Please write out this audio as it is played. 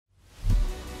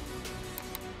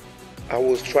I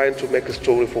was trying to make a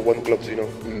story for One Clubs, you know,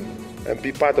 and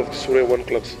be part of the story of One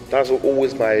Clubs. That's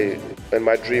always my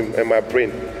dream and my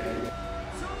brain.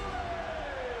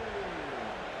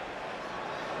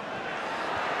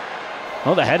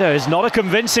 Well, the header is not a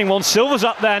convincing one. Silva's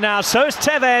up there now, so is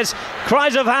Tevez.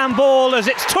 Cries of handball as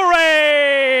it's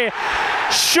Toure!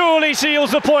 Surely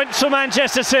seals the points for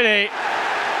Manchester City.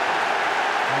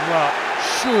 Well,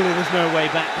 surely there's no way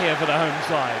back here for the home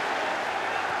side.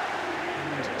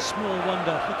 And small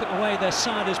wonder, look at the way their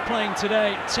side is playing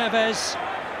today. Tevez,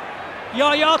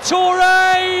 Yaya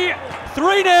Toure,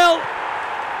 3-0.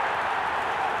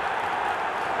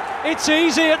 It's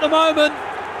easy at the moment.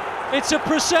 It's a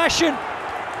procession.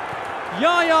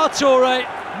 Yaya Toure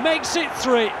makes it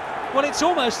 3. Well, it's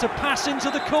almost a pass into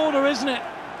the corner, isn't it?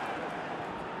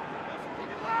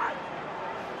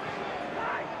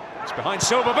 It's behind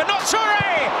Silva, but not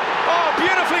Toure! Oh,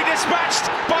 beautifully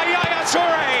dispatched by Yaya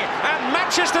Toure, and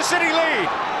Manchester City lead.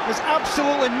 There's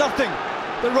absolutely nothing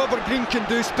that Robert Green can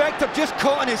do. Spectre just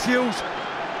caught on his heels.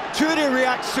 Toure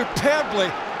reacts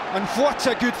superbly, and what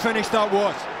a good finish that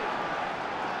was.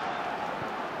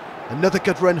 Another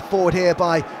good run forward here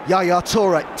by Yaya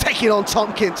Toure, taking on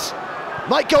Tompkins.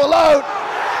 Might go alone!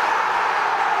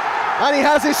 And he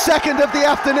has his second of the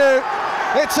afternoon.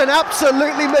 It's an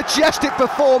absolutely majestic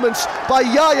performance by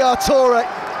Yaya Toure.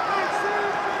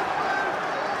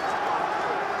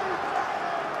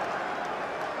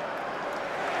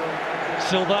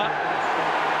 Silva.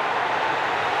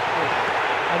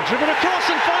 And driven across,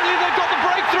 and finally they've got the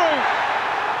breakthrough.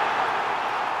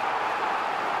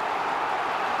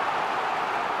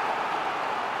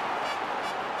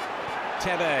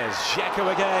 Tevez,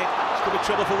 Joško again. It's going to be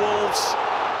trouble for Wolves.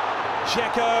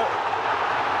 Joško.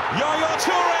 Yaya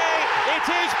Toure. It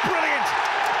is brilliant.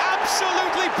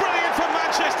 Absolutely brilliant for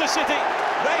Manchester City.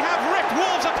 They have ripped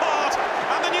Wolves apart,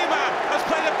 and the new man has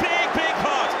played a big, big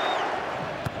part.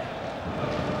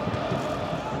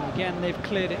 And again, they've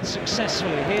cleared it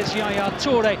successfully. Here's Yaya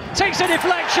Toure. Takes a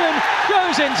deflection,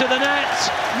 goes into the net.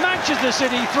 Manchester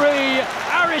City 3,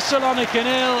 Aris Salonika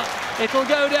 0. It'll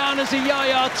go down as a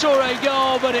Yaya Toure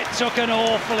goal, but it took an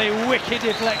awfully wicked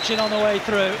deflection on the way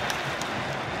through.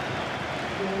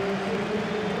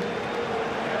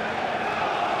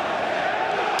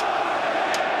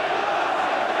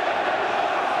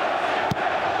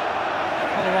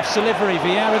 Off delivery,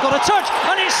 Vieira got a touch,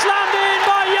 and it's slammed in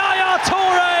by Yaya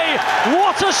Toure.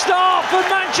 What a start for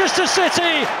Manchester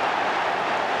City.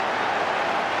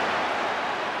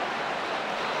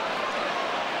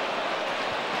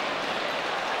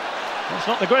 It's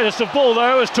not the greatest of ball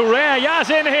though, as Toure Yaz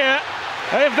in here.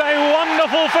 If a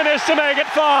wonderful finish to make it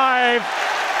 5.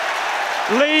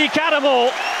 Lee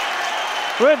Cadamore,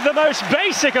 with the most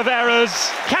basic of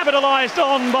errors, capitalised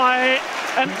on by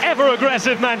an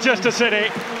ever-aggressive Manchester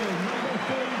City.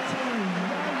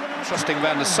 Trusting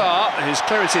Van der Sar, whose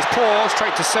clearance is poor,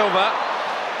 straight to Silva.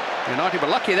 United were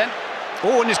lucky then.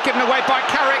 Oh, and it's given away by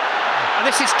Carrick. And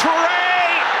this is Toure!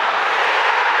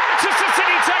 Manchester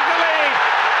City take the lead!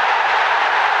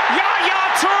 Yaya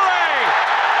Toure!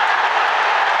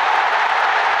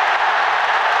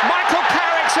 Michael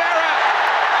Carrick's error,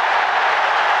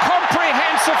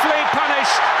 comprehensively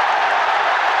punished.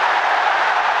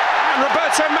 And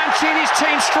Roberto Mancini's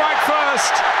team strike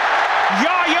first.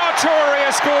 Yaya Toure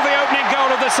has scored the opening goal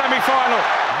of the semi-final.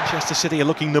 Manchester City are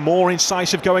looking the more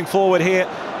incisive going forward here,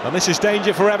 and this is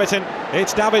danger for Everton.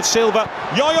 It's David Silva.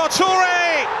 Yaya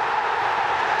Toure!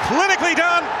 Clinically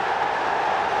done.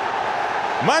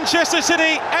 Manchester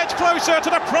City edge closer to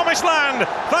the promised land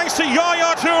thanks to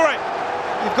Yaya Toure.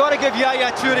 You've got to give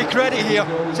Yaya Toure credit here.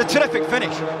 It's a terrific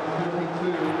finish.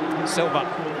 Silva.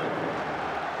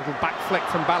 Little back flick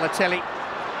from Balotelli.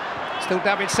 Still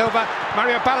David Silva.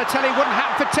 Mario Balotelli wouldn't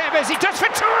happen for Tevez. He does for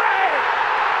Toure!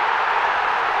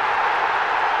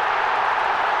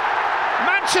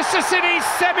 Manchester City's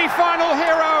semi-final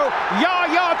hero,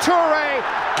 Yaya Toure,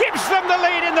 gives them the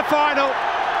lead in the final.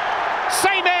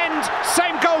 Same end,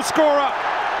 same goal scorer.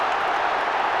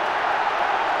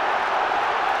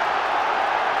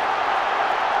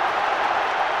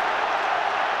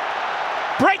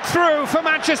 Breakthrough for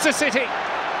Manchester City.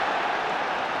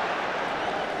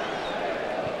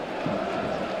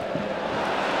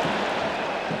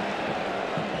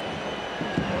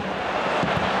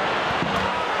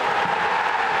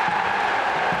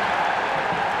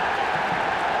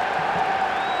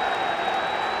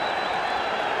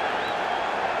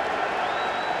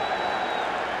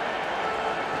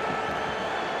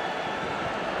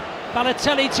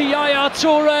 Balotelli to Yaya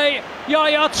Toure.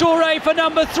 Yaya Toure for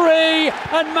number 3,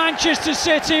 and Manchester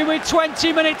City with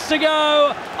 20 minutes to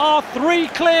go are 3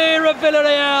 clear of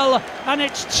Villarreal, and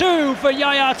it's 2 for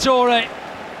Yaya Toure.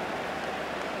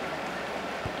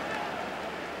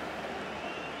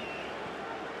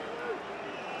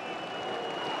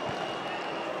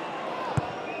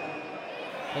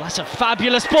 Well, that's a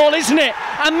fabulous ball, isn't it?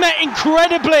 And met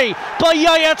incredibly by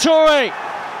Yaya Toure.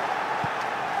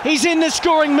 He's in the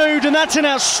scoring mood, and that's an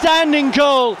outstanding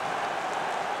goal.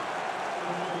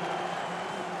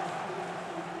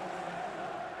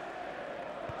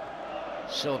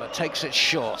 Silva takes it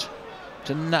short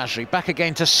to Nasri, back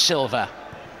again to Silva.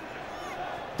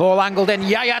 Ball angled in,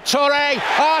 Yaya Toure.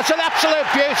 Oh, it's an absolute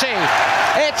beauty.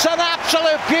 It's an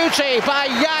absolute beauty by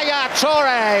Yaya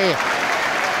Toure.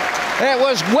 It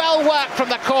was well worked from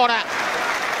the corner.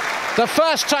 The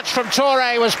first touch from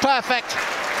Toure was perfect.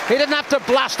 He didn't have to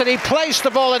blast it, he placed the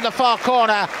ball in the far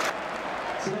corner.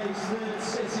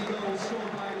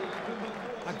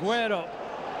 Aguero.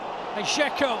 And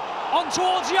Joško on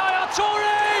towards Yaya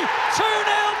Toure.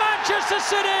 2-0 Manchester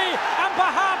City, and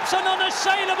perhaps an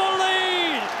unassailable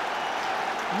lead.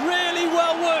 Really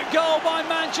well worked goal by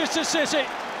Manchester City.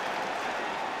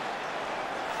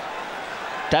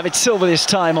 David Silva this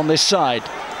time on this side.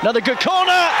 Another good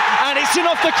corner, and it's in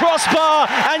off the crossbar,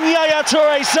 and Yaya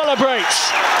Toure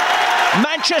celebrates.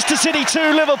 Manchester City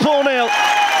 2, Liverpool 0.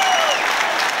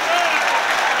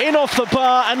 In off the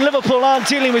bar, and Liverpool aren't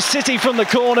dealing with City from the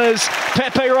corners.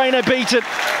 Pepe Reina beaten,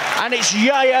 and it's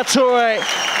Yaya Toure.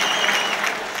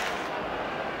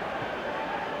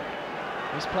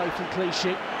 This play from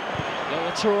Clichy.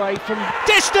 Yaya Toure from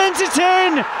distance, it's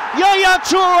in! Yaya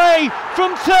Toure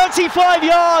from 35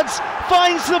 yards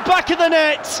finds the back of the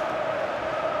net.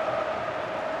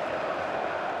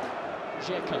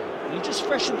 Joško, he just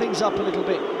freshened things up a little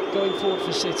bit going forward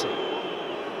for City.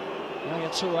 Yaya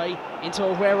Toure into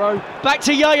Aguero, back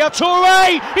to Yaya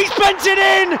Toure, he's bent it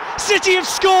in! City have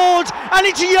scored, and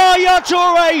it's Yaya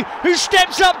Toure who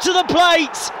steps up to the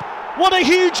plate. What a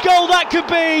huge goal that could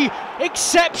be!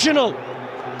 Exceptional.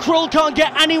 Krul can't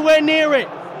get anywhere near it.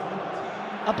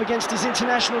 Up against his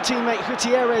international teammate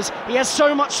Gutierrez, he has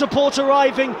so much support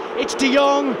arriving. It's De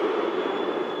Jong.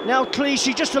 Now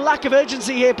Clichy, just a lack of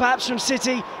urgency here perhaps from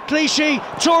City. Clichy,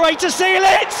 Toure to seal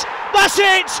it! That's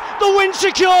it! The win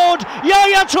secured!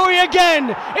 Yaya Toure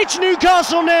again! It's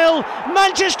Newcastle 0,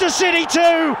 Manchester City 2!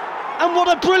 And what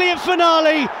a brilliant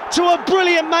finale to a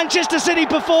brilliant Manchester City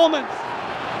performance.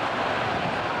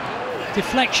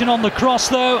 Deflection on the cross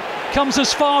though, comes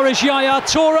as far as Yaya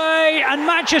Toure, and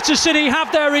Manchester City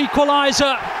have their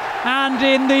equaliser. And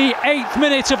in the 8th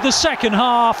minute of the second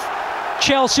half,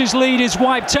 Chelsea's lead is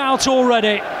wiped out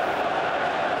already.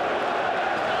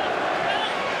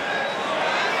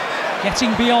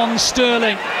 Getting beyond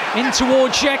Sterling, in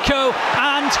towards Joško,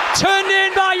 and turned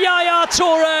in by Yaya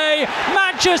Toure.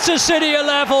 Manchester City are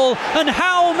level, and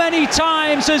how many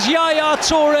times has Yaya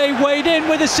Toure weighed in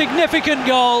with a significant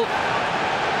goal?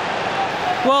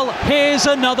 Well, here's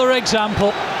another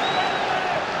example.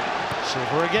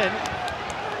 Silva again.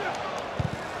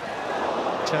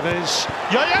 Tevez.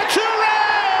 Yaya Toure!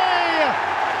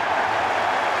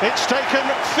 It's taken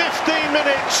 15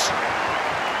 minutes.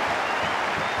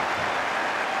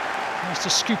 Nice to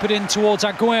scoop it in towards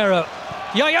Aguero.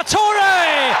 Yaya Toure!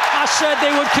 I said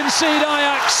they would concede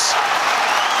Ajax.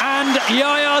 And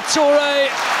Yaya Toure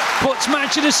puts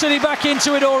Manchester City back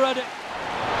into it already.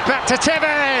 Back to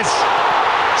Tevez.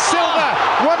 Silva,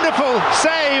 wonderful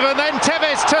save, and then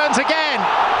Tevez turns again.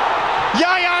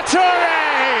 Yaya Toure!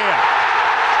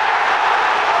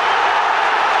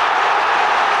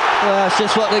 Well, that's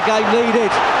just what the game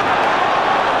needed.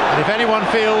 And if anyone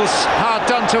feels hard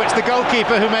done to, it's the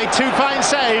goalkeeper who made 2 fine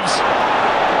saves.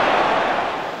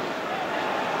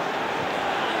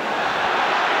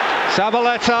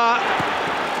 Zabaleta.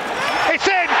 It's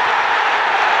in!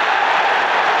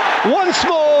 Once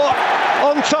more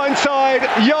on Tyneside,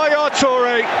 Yaya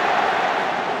Toure.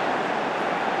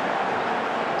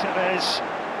 Tevez,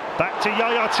 back to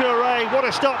Yaya Toure. What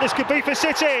a start this could be for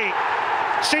City.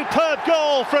 Superb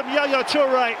goal from Yaya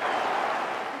Toure.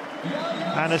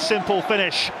 And a simple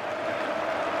finish.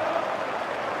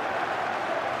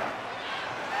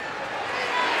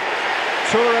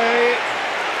 Toure.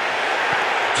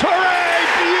 Toure,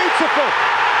 beautiful.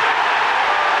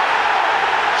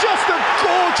 Just a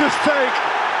gorgeous take.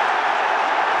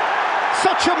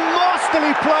 Such a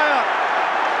masterly player.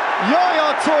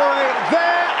 Yaya Toure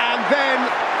there and then.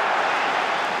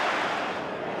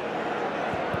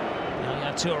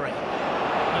 Yaya Toure.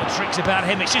 No tricks about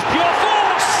him, it's just pure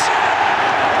force!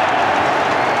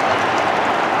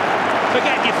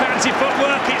 Forget your fancy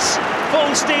footwork, it's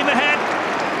full steam ahead.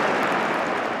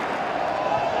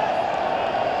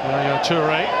 Yaya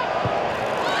Toure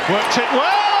worked it well.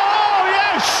 Oh,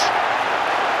 yes!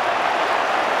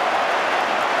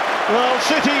 Well,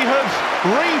 City have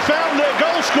refound their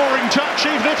goal-scoring touch,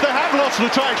 even if they have lost the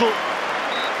title.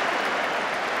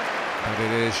 But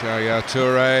it is Yaya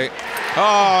Toure.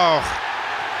 Oh,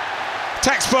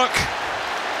 textbook.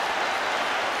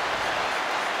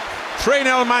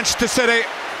 3-0 Manchester City.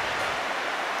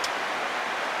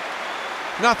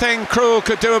 Nothing Krul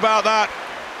could do about that.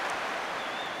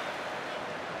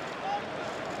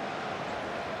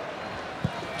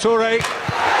 Toure,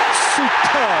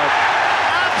 superb,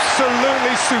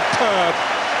 absolutely superb.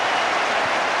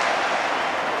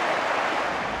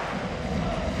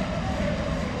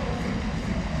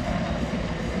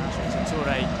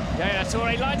 Yaya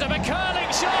Toure lines up a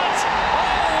curling shot.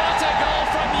 Oh, what a goal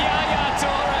from Yaya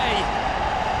Toure!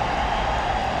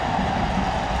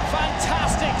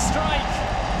 Fantastic strike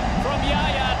from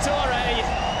Yaya Toure,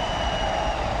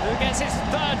 who gets his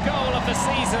third goal of the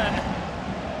season.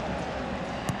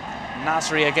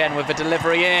 Nasri again with the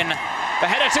delivery in. The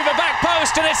header to the back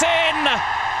post and it's in!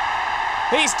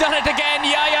 He's done it again,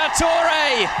 Yaya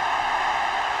Toure!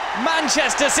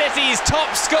 Manchester City's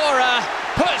top scorer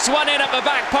puts one in at the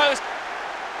back post.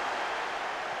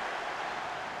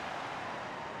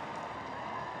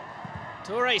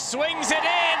 Toure swings it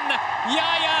in!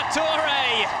 Yaya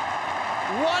Toure!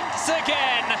 Once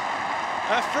again,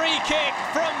 a free kick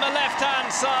from the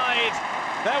left-hand side.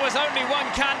 There was only one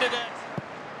candidate.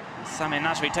 Sami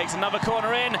Nasri takes another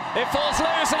corner in, it falls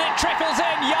loose and it trickles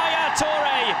in. Yaya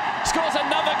Toure scores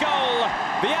another goal,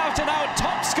 the out-and-out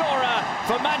top scorer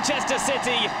for Manchester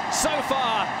City so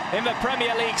far in the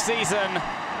Premier League season.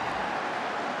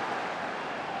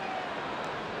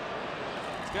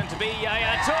 It's going to be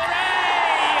Yaya Toure!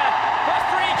 The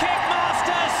free kick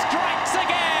master strikes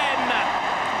again!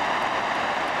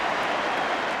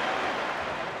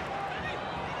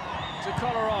 To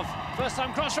Kolarov. First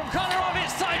time cross from Kolarov,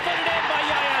 it's side-footed in by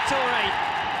Yaya Toure.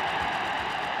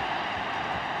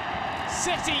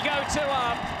 City go 2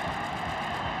 up.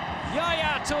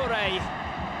 Yaya Toure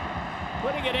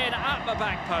putting it in at the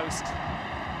back post.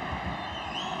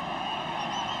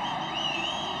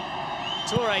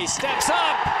 Toure steps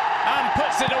up and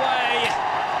puts it away.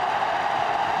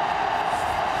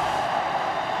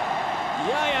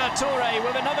 Yaya Toure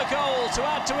with another goal to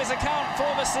add to his account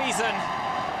for the season.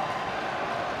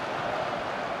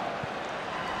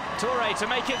 Toure to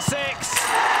make it 6. He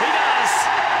does.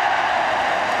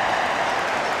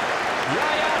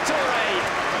 Yaya Toure.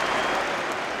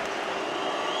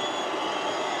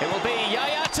 It will be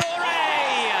Yaya Toure,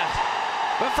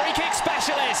 the free kick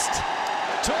specialist.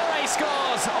 Toure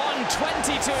scores on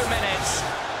 22 minutes.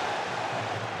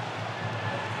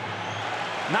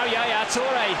 Now Yaya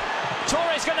Toure.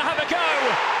 Toure's going to have a go.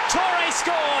 Toure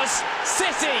scores.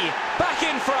 City back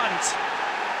in front.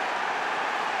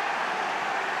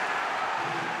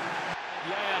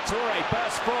 Toure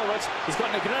bursts forward, he's got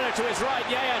Negreira to his right,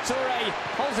 Yaya Toure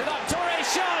holds it up, Toure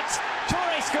shot!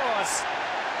 Toure scores!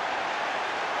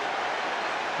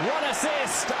 1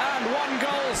 assist and 1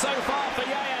 goal so far for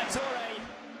Yaya Toure.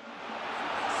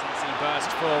 Since he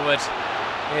burst forward,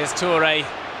 here's Toure,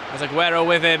 there's Aguero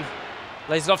with him,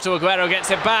 lays it off to Aguero, gets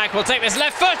it back, we'll take this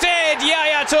left-footed,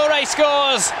 Yaya Toure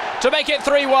scores to make it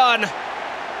 3-1.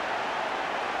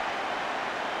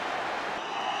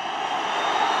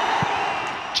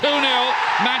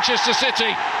 Manchester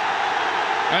City,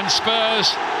 and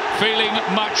Spurs feeling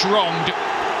much wronged.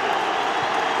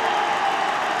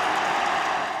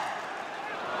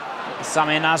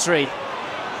 Sami Nasri.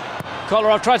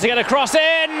 Kolarov tries to get a cross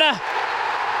in,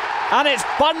 and it's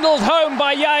bundled home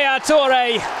by Yaya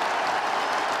Toure.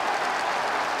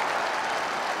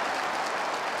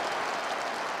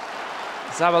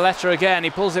 Zabaleta again,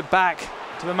 he pulls it back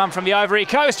to the man from the Ivory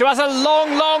Coast who has a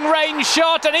long range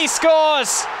shot and he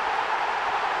scores.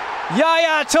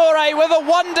 Yaya Toure with a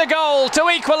wonder goal to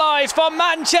equalise for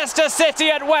Manchester City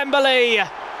at Wembley.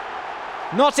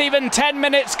 Not even 10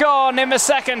 minutes gone in the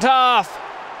second half.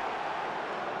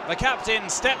 The captain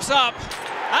steps up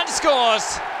and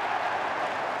scores.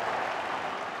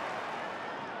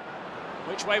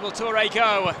 Which way will Toure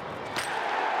go?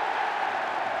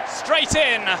 Straight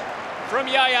in from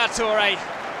Yaya Toure.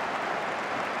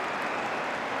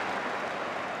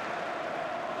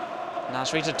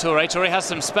 Nasri to Toure. Toure has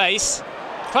some space.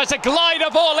 Tries to glide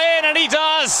a ball in and he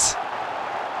does.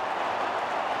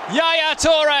 Yaya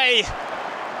Toure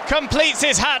completes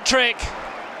his hat-trick.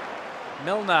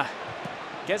 Milner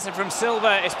gets it from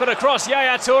Silva. It's put across.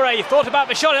 Yaya Toure thought about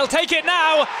the shot. He'll take it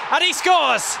now and he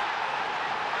scores.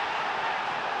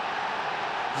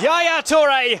 Yaya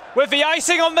Toure with the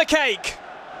icing on the cake.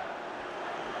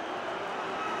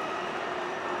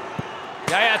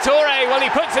 Yaya Toure, well, he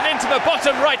puts it into the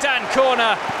bottom right-hand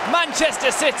corner.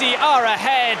 Manchester City are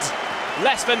ahead.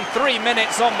 Less than 3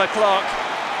 minutes on the clock.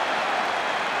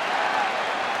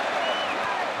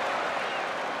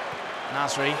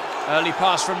 Nasri, early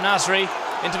pass from Nasri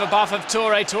into the path of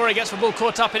Toure. Toure gets the ball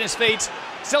caught up in his feet.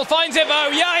 Still finds it though.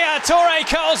 Yaya Toure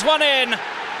curls one in.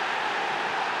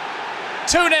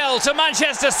 2-0 to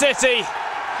Manchester City.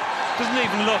 Doesn't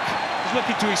even look. He's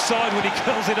looking to his side when he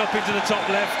curls it up into the top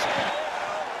left.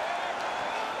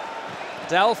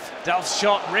 Delph's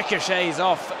shot ricochets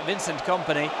off Vincent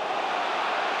Kompany.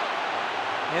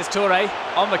 Here's Toure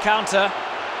on the counter.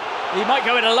 He might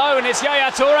go it alone. It's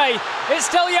Yaya Toure. It's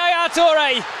still Yaya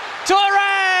Toure.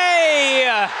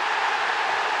 Toure!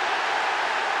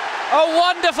 A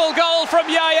wonderful goal from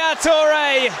Yaya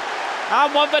Toure,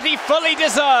 and one that he fully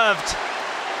deserved.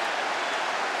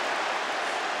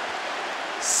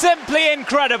 Simply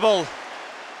incredible.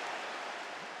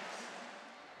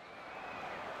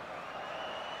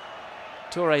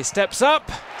 Toure steps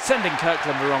up, sending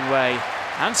Kirkland the wrong way,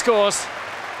 and scores.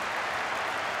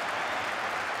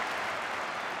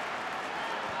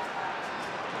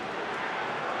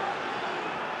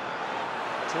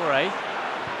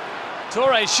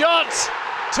 Toure shot.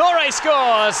 Toure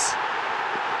scores.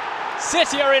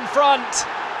 City are in front,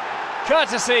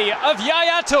 courtesy of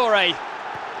Yaya Toure.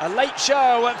 A late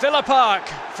show at Villa Park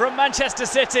from Manchester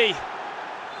City. He's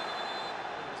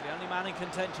the only man in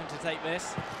contention to take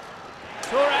this.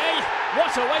 Toure,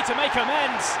 what a way to make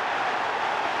amends.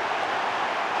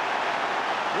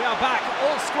 We are back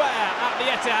all square at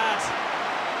the Etihad.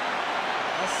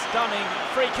 A stunning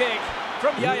free kick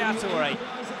from Yaya Toure.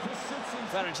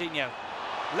 Fernandinho,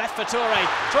 left for Toure.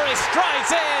 Toure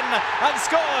strides in and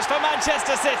scores for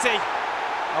Manchester City.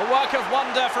 A work of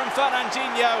wonder from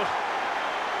Fernandinho.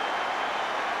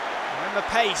 And the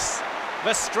pace,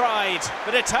 the stride,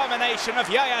 the determination of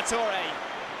Yaya Toure.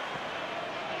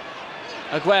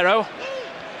 Aguero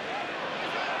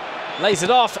lays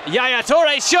it off. Yaya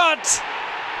Toure shot.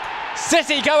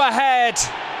 City go ahead.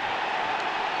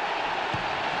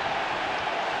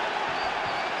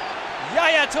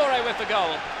 Yaya Toure with the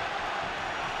goal.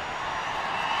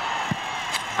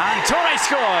 And Toure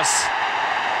scores.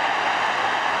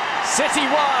 City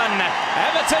 1,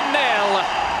 Everton 0.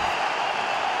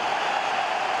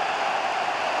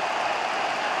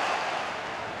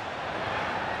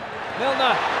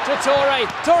 Milner to Toure.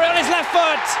 Toure on his left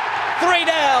foot. 3-0.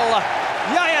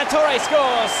 Yaya Toure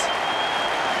scores.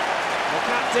 The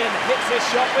captain hits his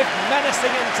shot with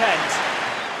menacing intent.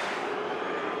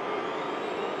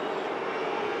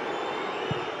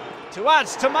 To add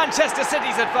to Manchester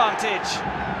City's advantage.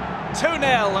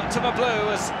 2-0 to the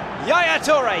Blues. Yaya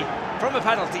Toure from the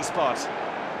penalty spot.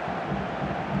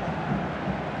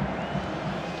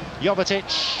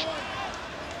 Jovetic.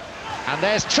 And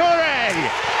there's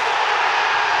Toure!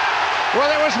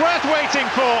 Well, it was worth waiting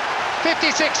for.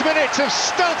 56 minutes of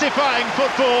stultifying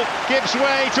football gives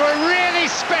way to a really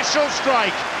special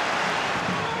strike.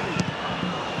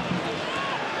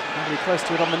 Very close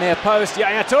to it on the near post.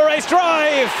 Yaya Toure's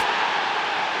drive!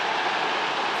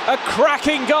 A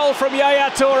cracking goal from Yaya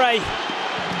Toure.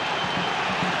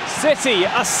 City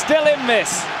are still in this.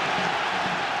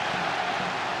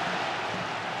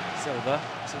 Silva,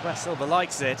 this is where Silva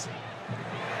likes it.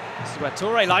 This is where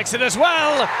Toure likes it as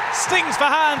well. Stings the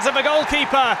hands of the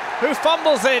goalkeeper who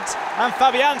fumbles it. And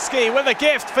Fabianski with a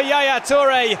gift for Yaya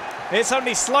Toure. It's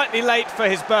only slightly late for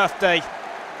his birthday.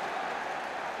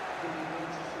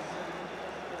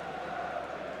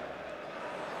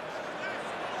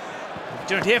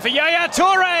 Opportunity here for Yaya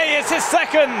Toure. It's his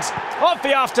second of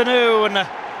the afternoon.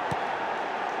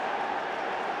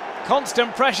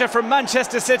 Constant pressure from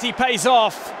Manchester City pays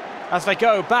off as they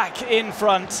go back in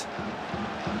front.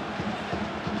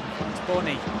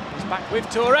 Bruyne is back with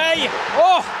Toure.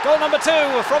 Oh, goal number 2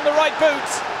 from the right boot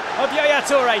of Yaya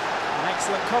Toure. An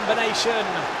excellent combination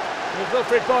with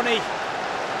Wilfried Bony.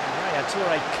 Yaya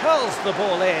Toure curls the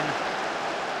ball in.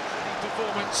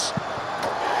 Performance.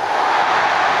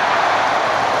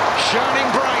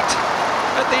 Shining bright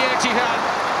at the Etihad.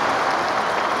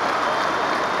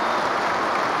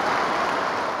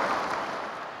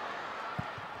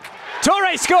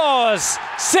 Toure scores!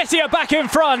 City are back in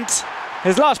front.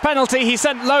 His last penalty he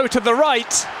sent low to the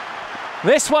right.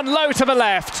 This one low to the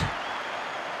left.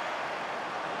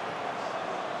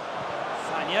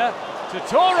 Sanya to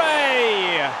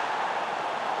Toure.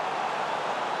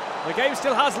 The game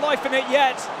still has life in it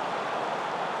yet.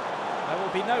 There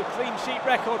will be no clean sheet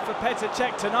record for Petr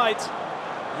Cech tonight.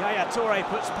 Yaya Toure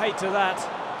puts paid to that.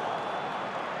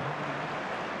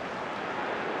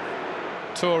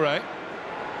 Toure.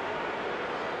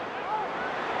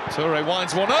 Toure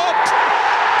winds one up.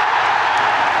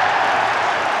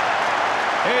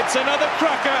 It's another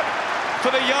cracker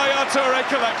for the Yaya Toure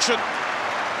collection.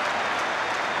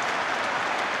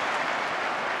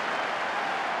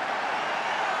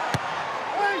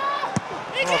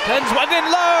 Pins one in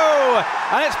low,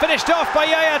 and it's finished off by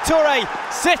Yaya Toure.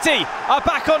 City are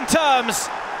back on terms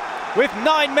with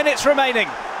 9 minutes remaining,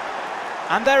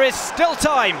 and there is still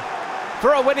time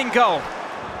for a winning goal.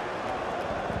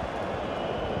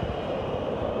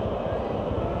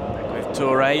 Back with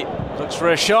Toure, looks for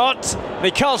a shot, and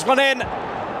he curls one in.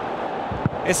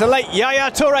 It's a late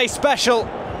Yaya Toure special,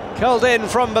 curled in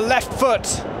from the left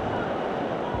foot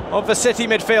of the City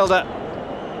midfielder.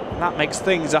 That makes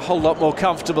things a whole lot more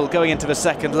comfortable going into the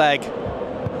second leg.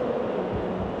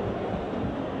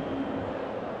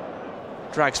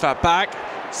 Drags that back,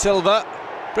 Silva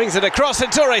brings it across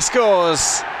and Toure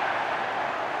scores.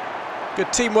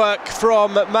 Good teamwork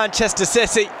from Manchester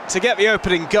City to get the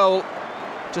opening goal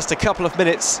just a couple of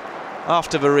minutes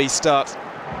after the restart.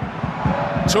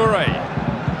 Toure.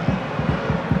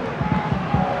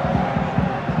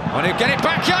 Want to get it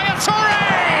back, Yaya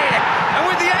Toure! And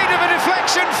with the aid of a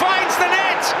deflection, finds the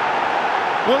net.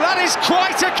 Well, that is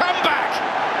quite a comeback.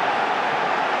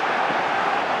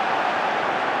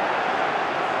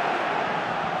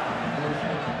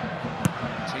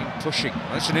 Team pushing.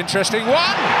 That's an interesting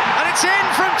one. And it's in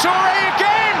from Toure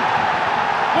again.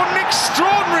 What an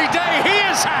extraordinary day he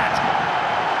has had.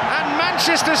 And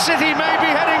Manchester City may be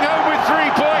heading home with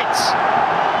 3 points.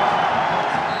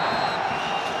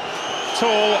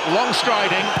 Tall, long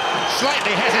striding,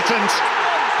 slightly hesitant,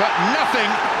 but nothing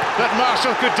that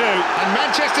Marshall could do. And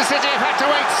Manchester City have had to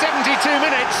wait 72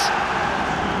 minutes.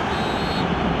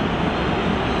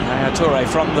 Yaya Toure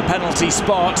from the penalty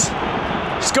spot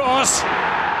scores.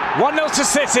 1-0 to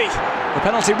City. The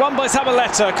penalty won by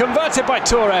Zabaleta, converted by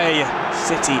Toure.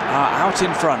 City are out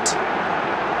in front.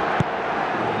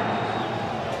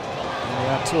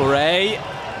 Yaya Toure.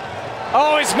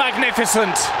 Oh, it's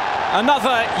magnificent.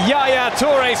 Another Yaya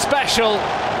Toure special.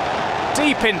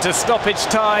 Deep into stoppage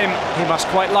time. He must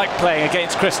quite like playing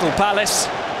against Crystal Palace.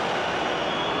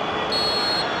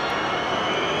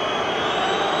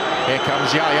 Here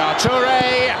comes Yaya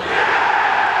Toure.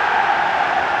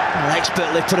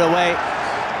 Expertly put away.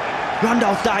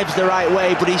 Randolph dives the right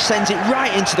way, but he sends it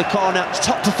right into the corner.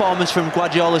 Top performance from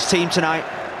Guardiola's team tonight.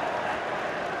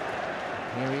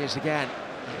 Here he is again.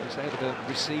 He was able to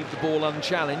receive the ball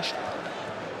unchallenged,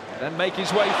 then make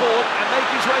his way forward,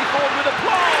 with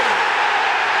aplomb.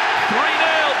 3-0,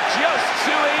 just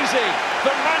too easy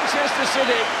for Manchester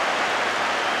City.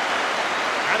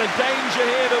 And a danger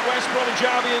here that West Bromwich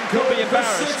Albion could be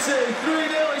embarrassed. City,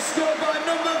 3-0 is scored by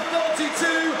number